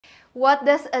What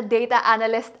does a data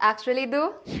analyst actually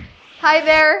do? Hi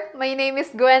there, my name is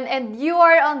Gwen and you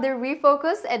are on the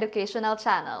Refocus Educational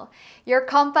Channel, your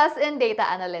compass in data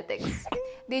analytics.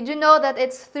 Did you know that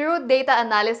it's through data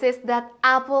analysis that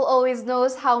Apple always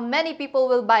knows how many people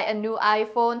will buy a new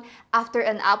iPhone after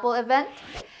an Apple event?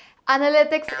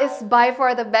 Analytics is by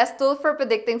far the best tool for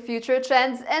predicting future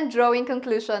trends and drawing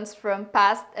conclusions from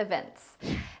past events.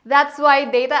 That's why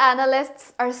data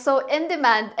analysts are so in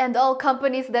demand and all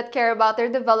companies that care about their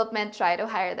development try to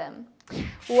hire them.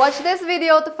 Watch this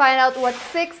video to find out what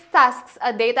 6 tasks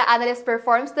a data analyst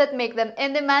performs that make them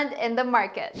in demand in the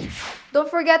market. Don't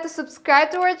forget to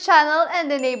subscribe to our channel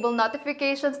and enable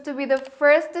notifications to be the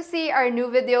first to see our new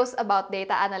videos about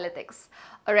data analytics.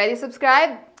 Already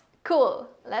subscribed? Cool,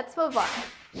 let's move on.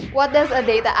 What does a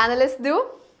data analyst do?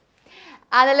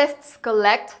 Analysts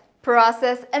collect,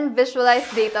 process, and visualize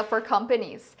data for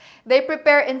companies. They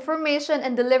prepare information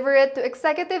and deliver it to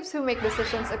executives who make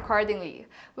decisions accordingly,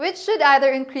 which should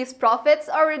either increase profits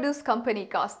or reduce company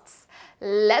costs.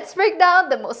 Let's break down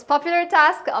the most popular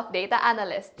task of data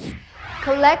analysts.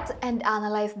 Collect and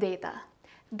analyze data.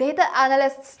 Data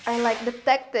analysts are like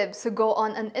detectives who go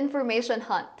on an information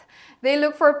hunt. They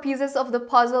look for pieces of the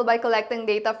puzzle by collecting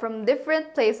data from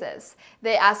different places.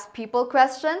 They ask people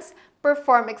questions,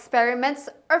 perform experiments,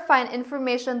 or find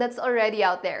information that's already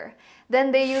out there.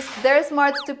 Then they use their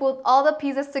smarts to put all the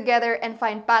pieces together and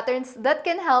find patterns that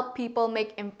can help people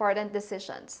make important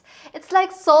decisions. It's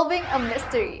like solving a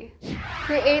mystery.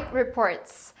 Create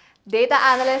reports. Data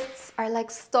analysts are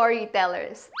like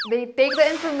storytellers. They take the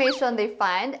information they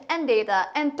find and data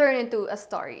and turn into a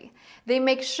story. They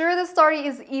make sure the story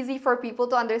is easy for people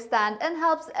to understand and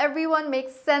helps everyone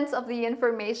make sense of the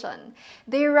information.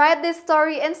 They write this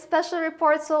story in special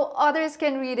reports so others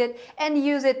can read it and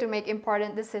use it to make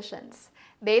important decisions.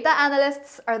 Data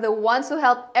analysts are the ones who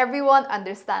help everyone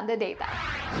understand the data.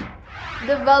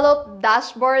 Develop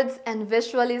dashboards and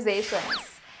visualizations.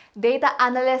 Data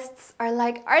analysts are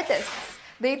like artists.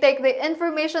 They take the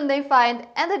information they find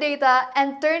and the data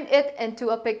and turn it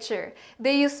into a picture.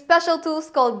 They use special tools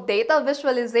called data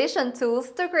visualization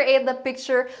tools to create the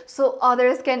picture so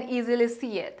others can easily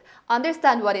see it,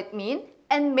 understand what it means,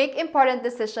 and make important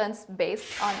decisions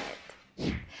based on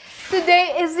it.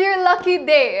 Today is your lucky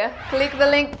day. Click the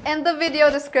link in the video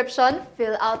description,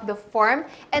 fill out the form,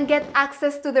 and get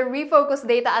access to the Refocus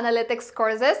Data Analytics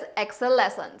courses Excel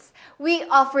lessons. We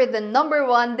offer the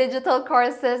 #1 digital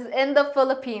courses in the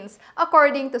Philippines,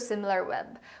 according to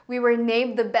SimilarWeb. We were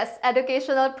named the best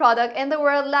educational product in the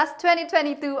world last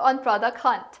 2022 on Product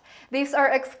Hunt. These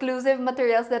are exclusive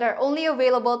materials that are only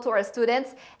available to our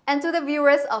students and to the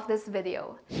viewers of this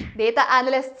video. Data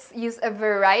analysts use a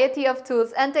variety of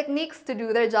tools and techniques to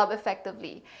do their job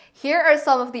effectively. Here are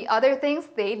some of the other things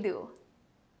they do.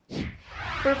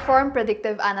 Perform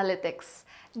predictive analytics.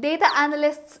 Data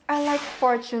analysts are like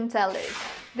fortune tellers.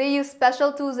 They use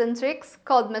special tools and tricks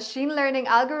called machine learning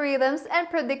algorithms and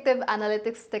predictive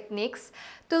analytics techniques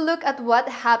to look at what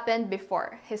happened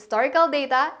before, historical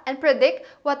data, and predict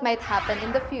what might happen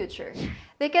in the future.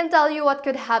 They can tell you what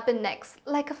could happen next,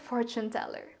 like a fortune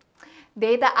teller.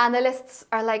 Data analysts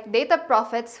are like data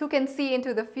prophets who can see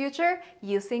into the future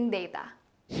using data.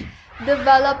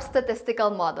 Develop statistical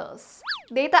models.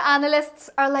 Data analysts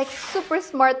are like super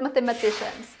smart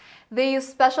mathematicians. They use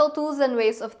special tools and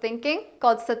ways of thinking,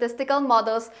 called statistical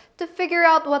models, to figure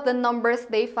out what the numbers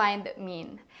they find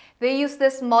mean. They use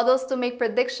these models to make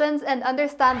predictions and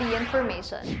understand the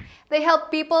information. They help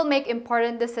people make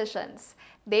important decisions.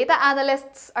 Data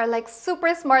analysts are like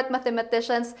super smart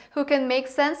mathematicians who can make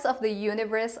sense of the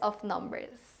universe of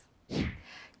numbers.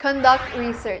 Conduct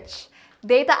research.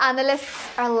 Data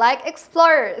analysts are like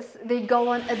explorers. They go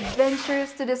on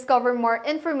adventures to discover more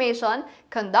information,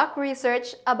 conduct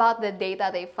research about the data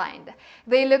they find.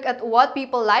 They look at what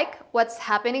people like, what's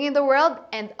happening in the world,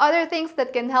 and other things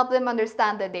that can help them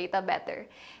understand the data better.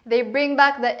 They bring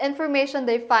back the information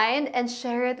they find and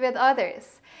share it with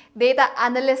others. Data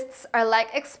analysts are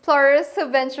like explorers who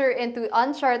venture into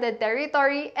uncharted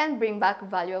territory and bring back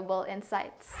valuable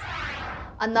insights.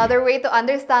 Another way to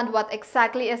understand what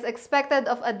exactly is expected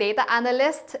of a data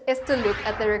analyst is to look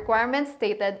at the requirements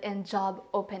stated in job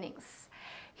openings.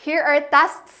 Here are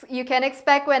tasks you can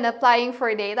expect when applying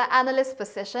for data analyst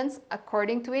positions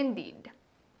according to Indeed.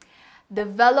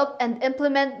 Develop and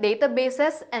implement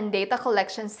databases and data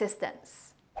collection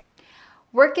systems.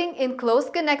 Working in close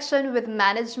connection with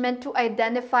management to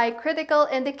identify critical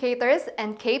indicators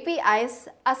and KPIs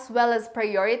as well as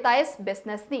prioritize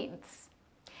business needs.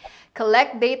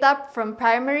 Collect data from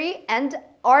primary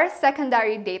and/or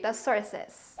secondary data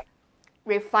sources.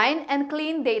 Refine and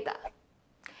clean data.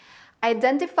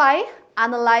 Identify,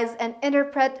 analyze, and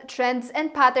interpret trends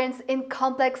and patterns in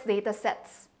complex data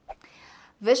sets.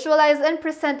 Visualize and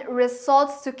present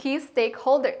results to key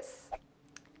stakeholders.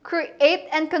 Create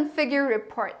and configure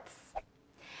reports.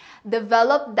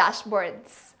 Develop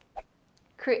dashboards.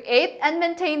 Create and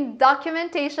maintain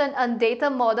documentation on data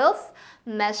models,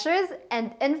 measures,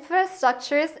 and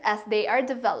infrastructures as they are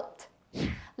developed.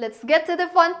 Let's get to the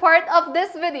fun part of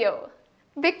this video.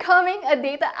 Becoming a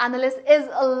data analyst is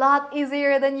a lot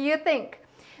easier than you think.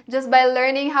 Just by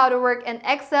learning how to work in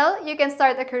Excel, you can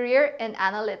start a career in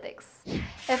analytics.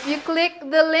 If you click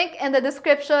the link in the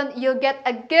description, you'll get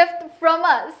a gift from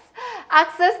us.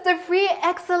 Access to free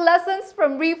Excel lessons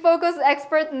from Refocus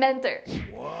Expert Mentor.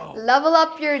 Wow. Level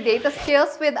up your data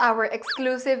skills with our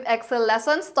exclusive Excel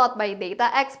lessons taught by data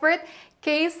expert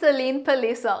Kay Celine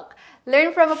Palisok.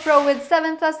 Learn from a pro with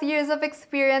 7+ years of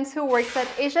experience who works at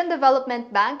Asian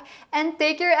Development Bank and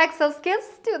take your Excel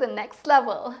skills to the next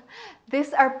level.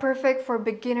 These are perfect for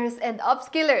beginners and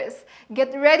upskillers.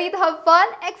 Get ready to have fun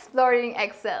exploring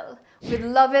Excel. We'd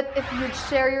love it if you'd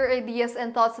share your ideas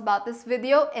and thoughts about this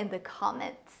video in the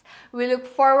comments. We look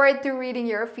forward to reading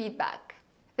your feedback.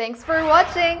 Thanks for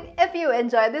watching. If you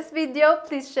enjoyed this video,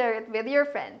 please share it with your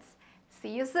friends. See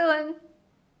you soon!